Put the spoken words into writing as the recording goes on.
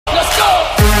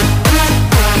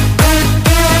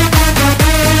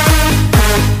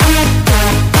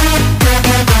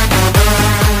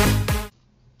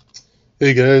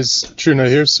Hey guys, True Knight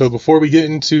here. So before we get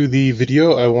into the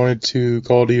video, I wanted to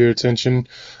call to your attention.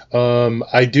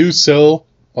 I do sell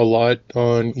a lot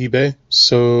on eBay.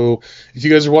 So if you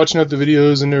guys are watching out the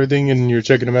videos and everything and you're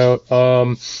checking them out,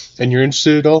 and you're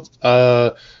interested at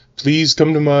all, please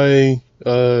come to my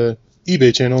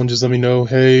eBay channel and just let me know,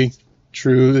 hey,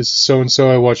 True, this is so and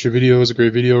so. I watched your video. It was a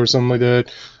great video or something like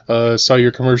that. Saw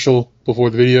your commercial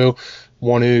before the video.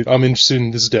 I'm interested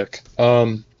in this deck.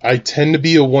 I tend to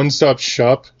be a one-stop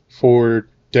shop for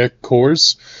deck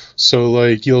cores. So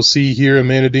like you'll see here a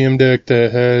Masterduel deck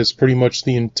that has pretty much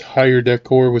the entire deck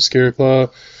core with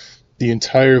Scareclaw, the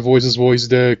entire Voices Voice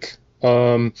deck,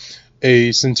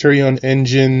 a Centurion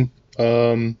engine,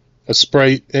 a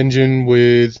Sprite engine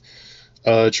with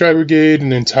Tri Brigade,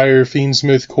 an entire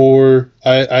Fiendsmith core.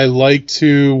 I like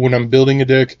to, when I'm building a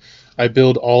deck, I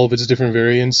build all of its different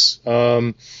variants.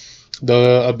 A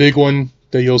big one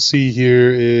that you'll see here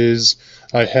is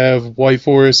I have White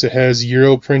Forest. It has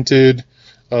Euro printed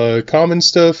common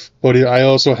stuff, but I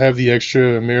also have the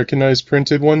extra Americanized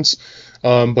printed ones.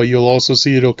 But you'll also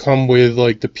see it'll come with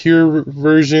like the pure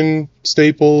version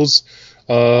staples,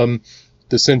 the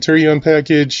Centurion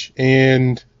package,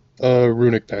 and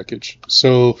Runic package.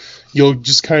 So you'll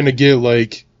just kind of get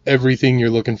like everything you're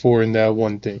looking for in that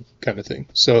one thing kind of thing.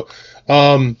 So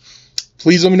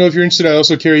please let me know if you're interested. I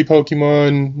also carry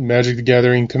Pokemon, Magic the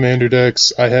Gathering, Commander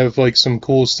decks. I have like some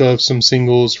cool stuff, some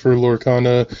singles for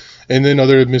Lorcana, and then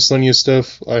other miscellaneous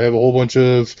stuff. I have a whole bunch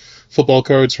of football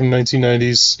cards from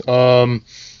 1990s.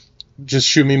 Just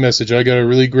shoot me a message. I got a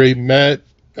really great mat.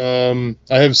 I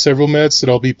have several mats that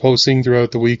I'll be posting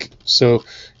throughout the week, so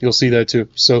you'll see that too.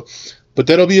 So, but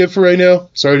that'll be it for right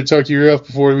now. Sorry to talk your ear off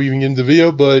before we even get into the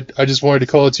video, but I just wanted to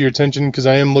call it to your attention because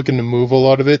I am looking to move a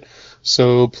lot of it.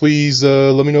 So please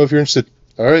let me know if you're interested.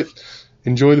 Alright,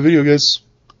 enjoy the video, guys.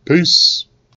 Peace.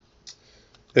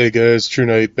 Hey guys, True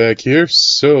Knight back here.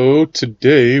 So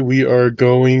today we are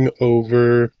going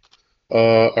over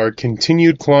our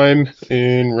continued climb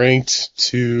in ranked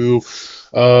to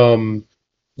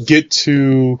get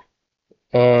to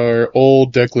our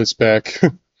old deck list back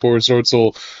for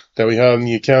Swordsoul that we have in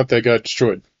the account that got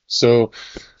destroyed. So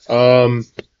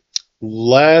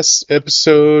last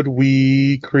episode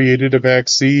we created a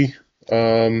Max C,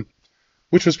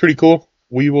 which was pretty cool.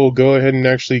 We will go ahead and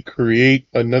actually create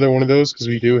another one of those because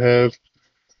we do have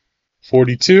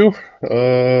 42.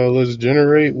 Let's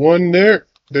generate one there.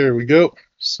 There we go.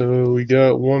 So we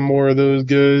got one more of those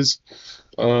guys.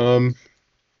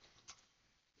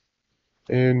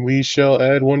 And we shall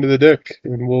add one to the deck,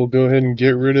 and we'll go ahead and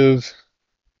get rid of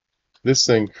this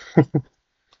thing.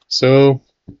 So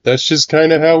that's just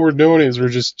kind of how we're doing it, is we're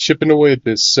just chipping away at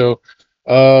this. So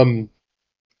I'll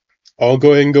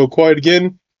go ahead and go quiet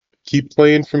again, keep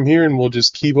playing from here, and we'll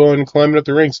just keep on climbing up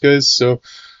the ranks, guys. So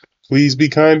please be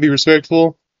kind, be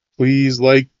respectful. Please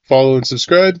like, follow, and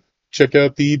subscribe. Check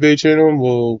out the eBay channel, and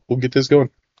we'll get this going.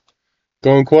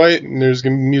 Going quiet, and there's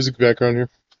gonna be music background here.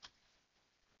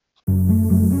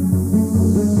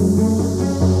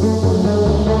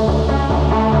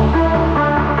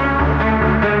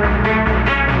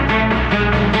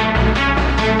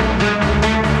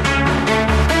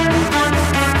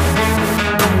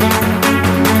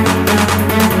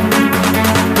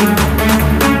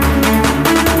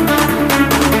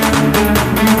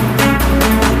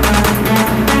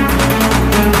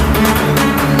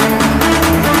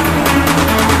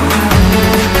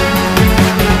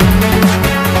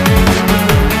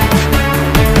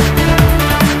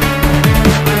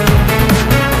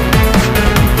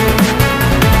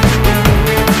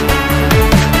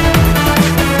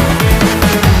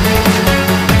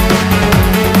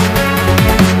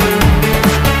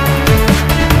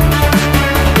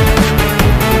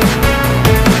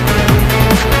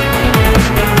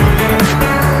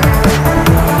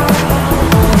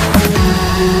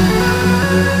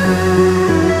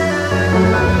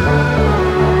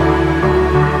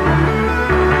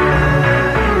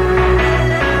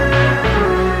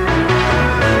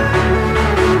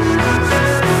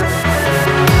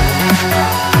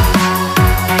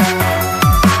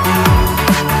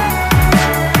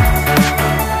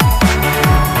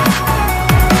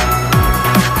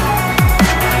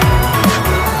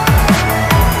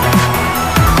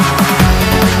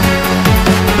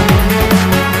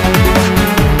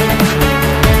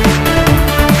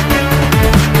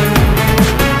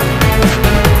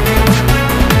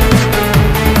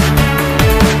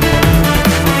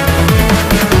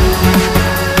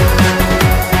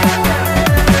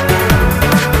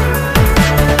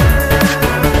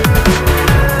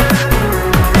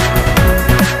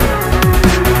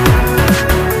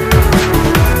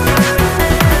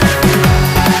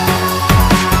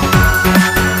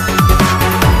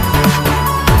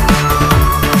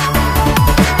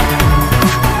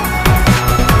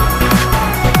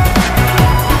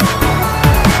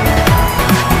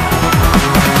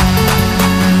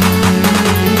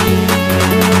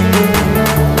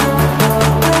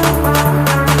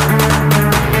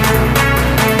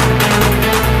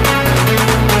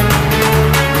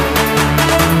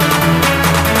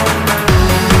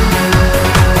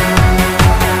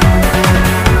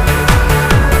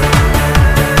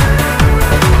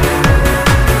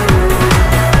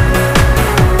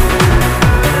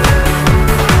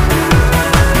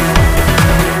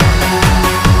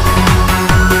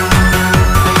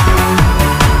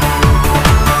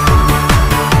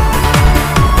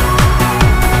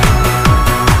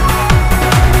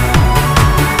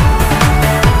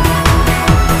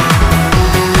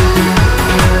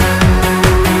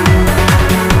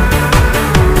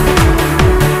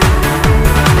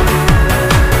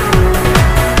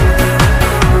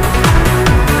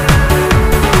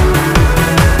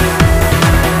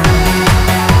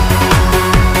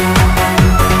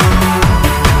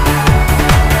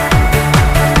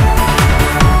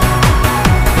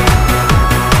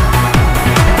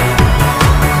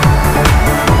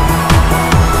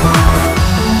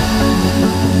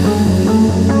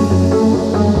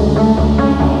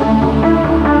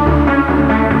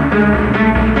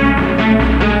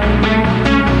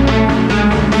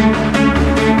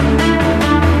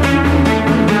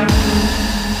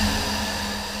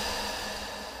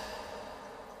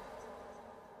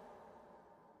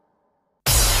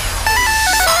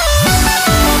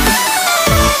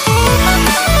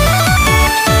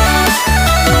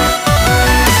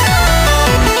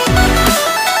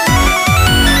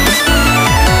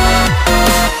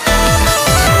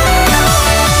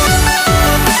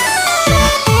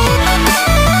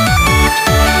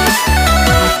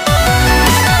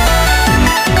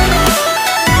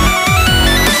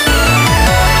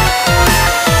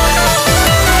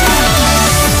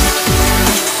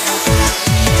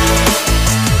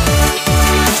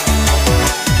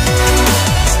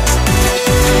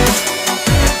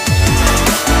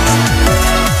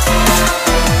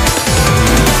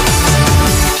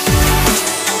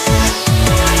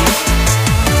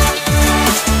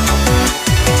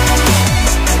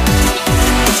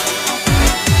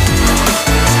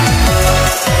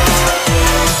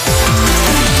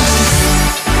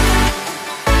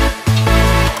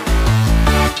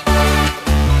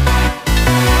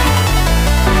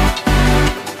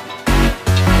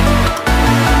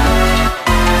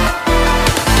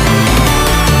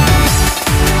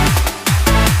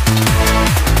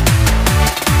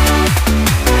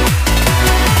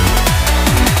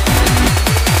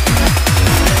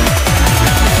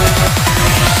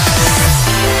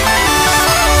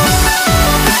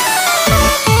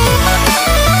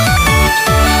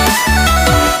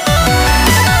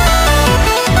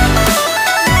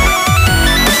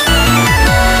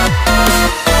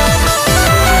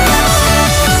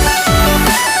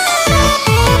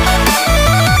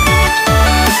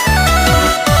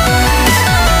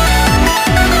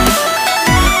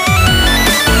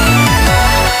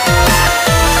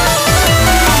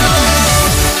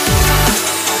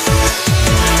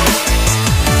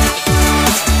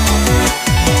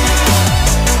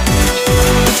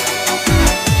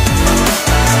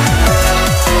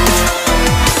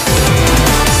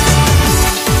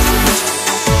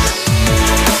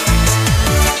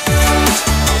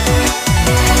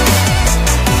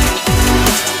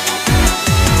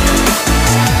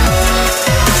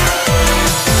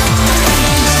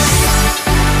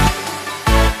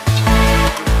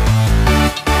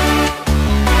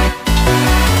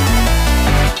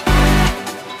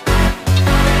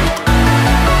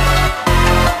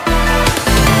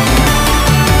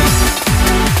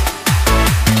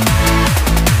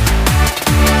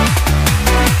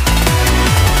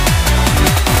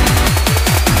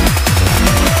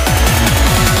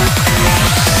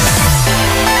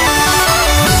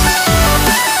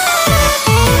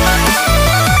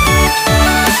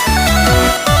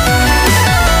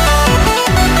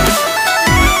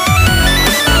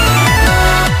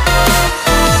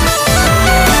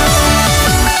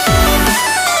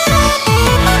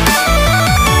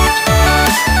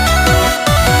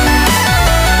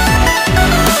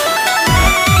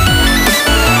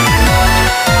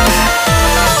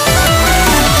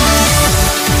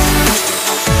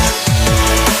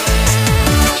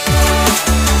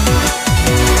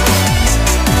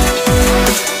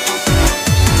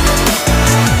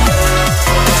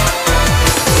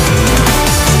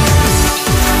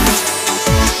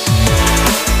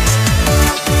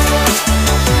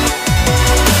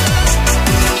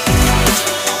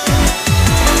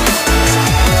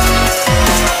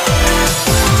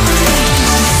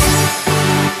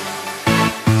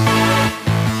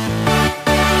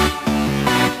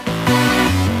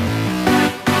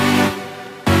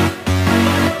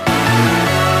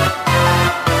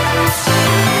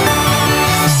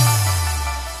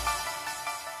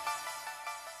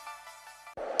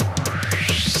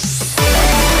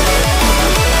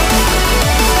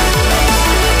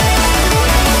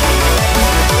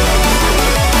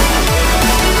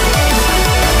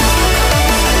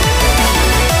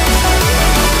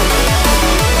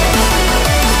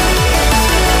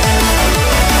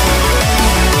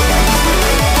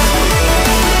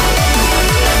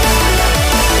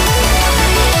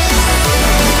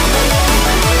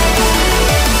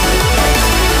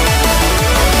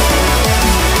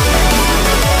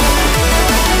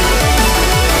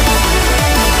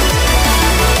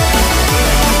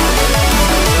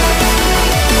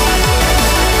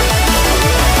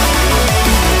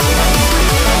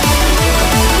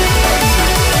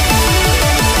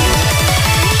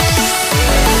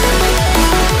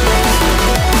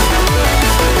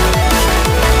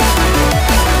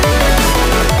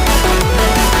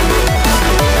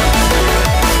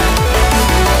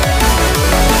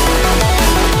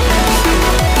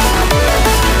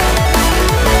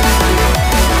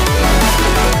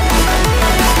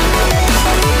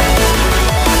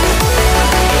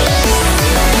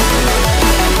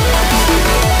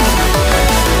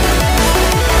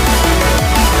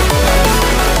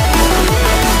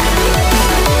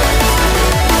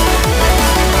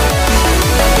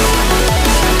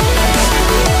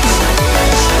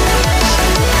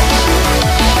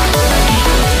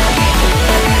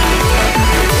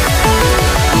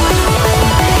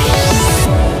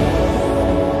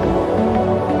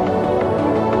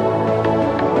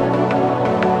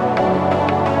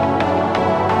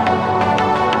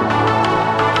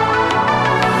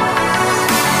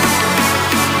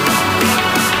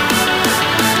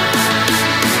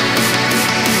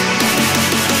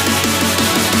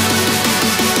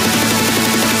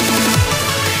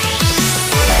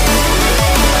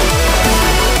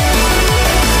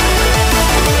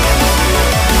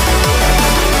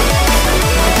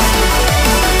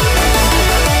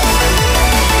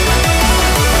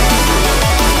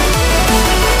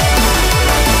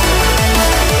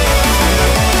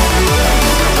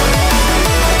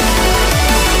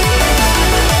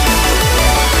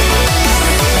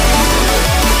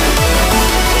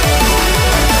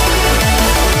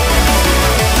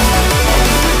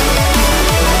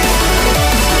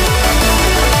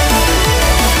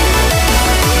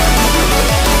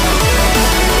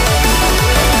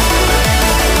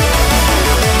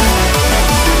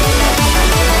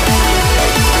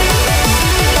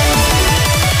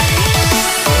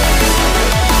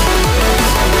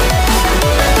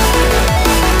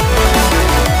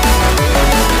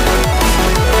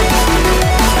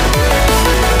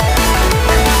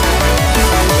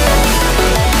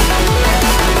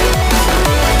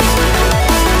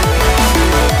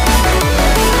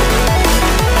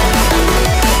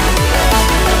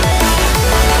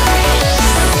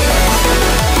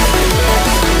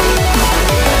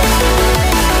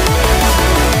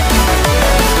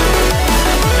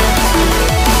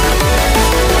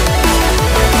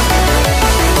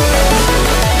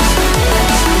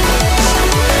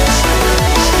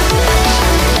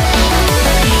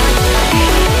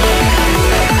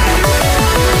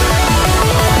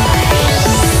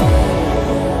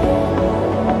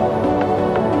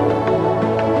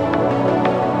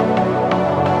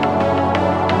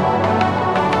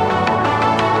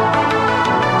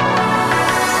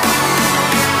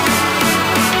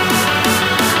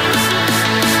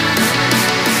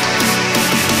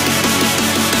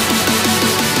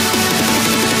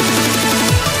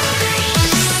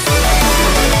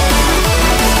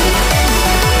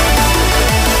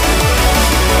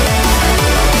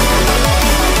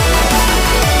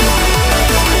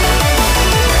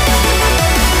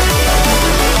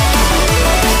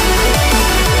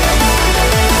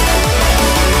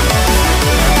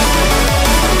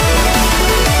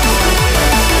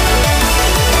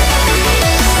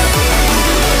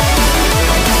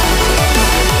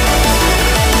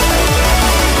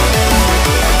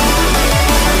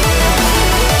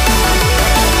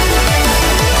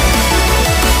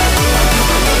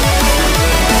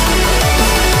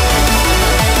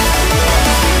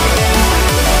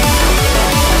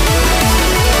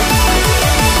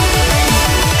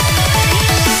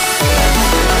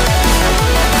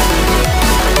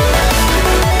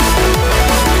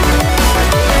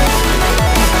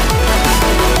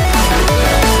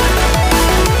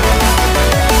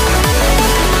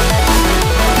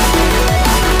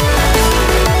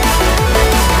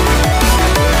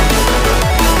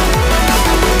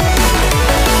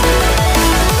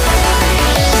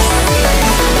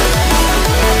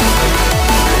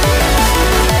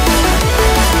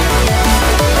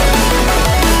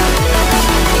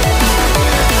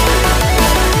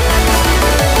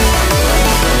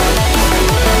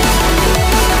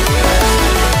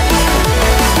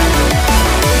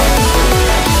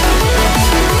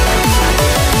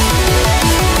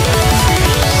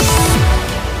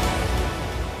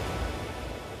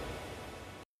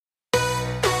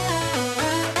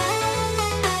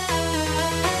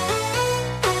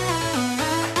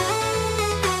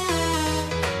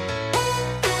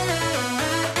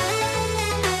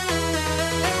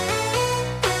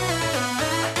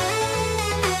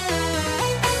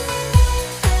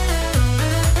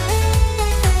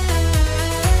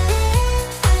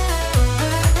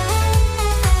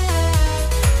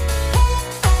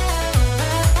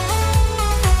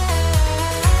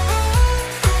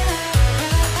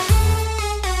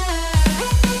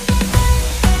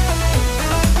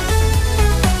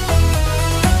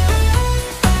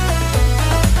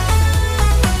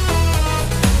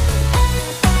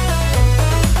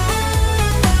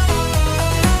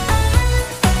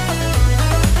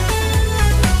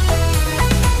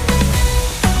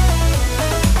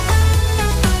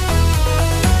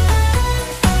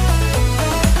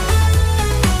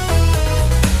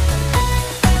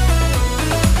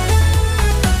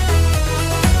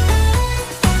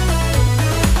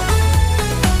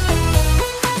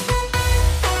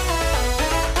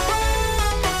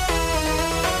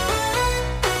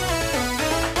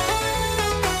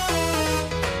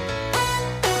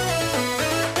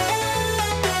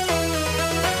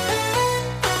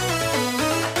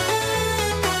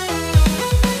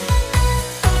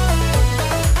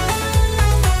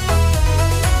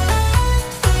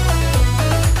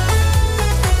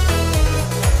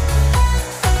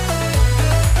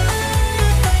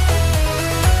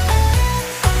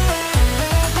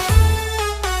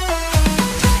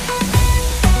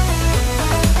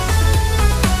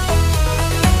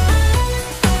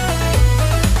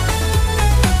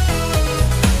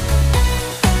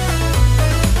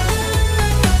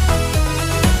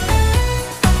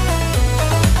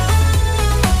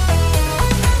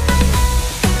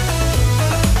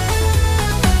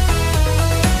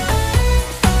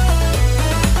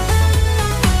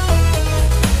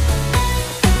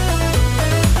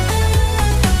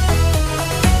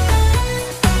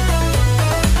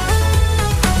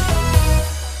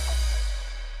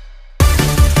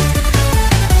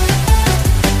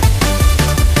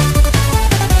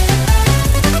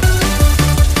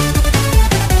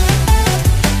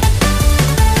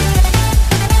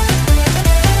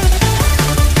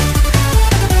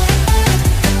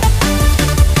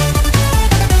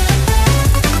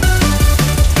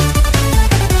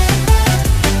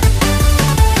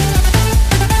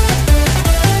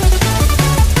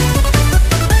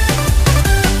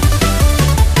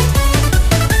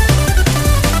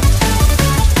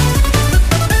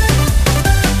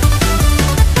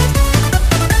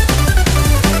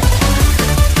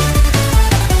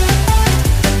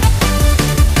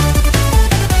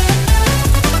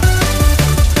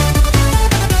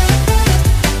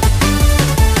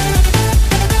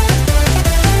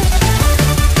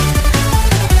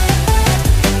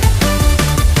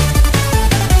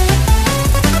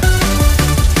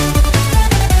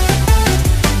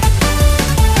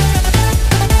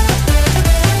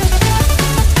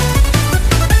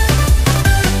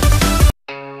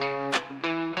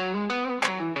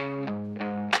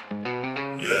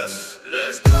 Yes,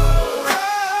 let's go.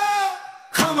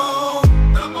 Come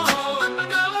on, come on.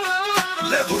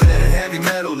 Level heavy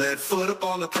metal, lead foot up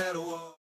on the pedal.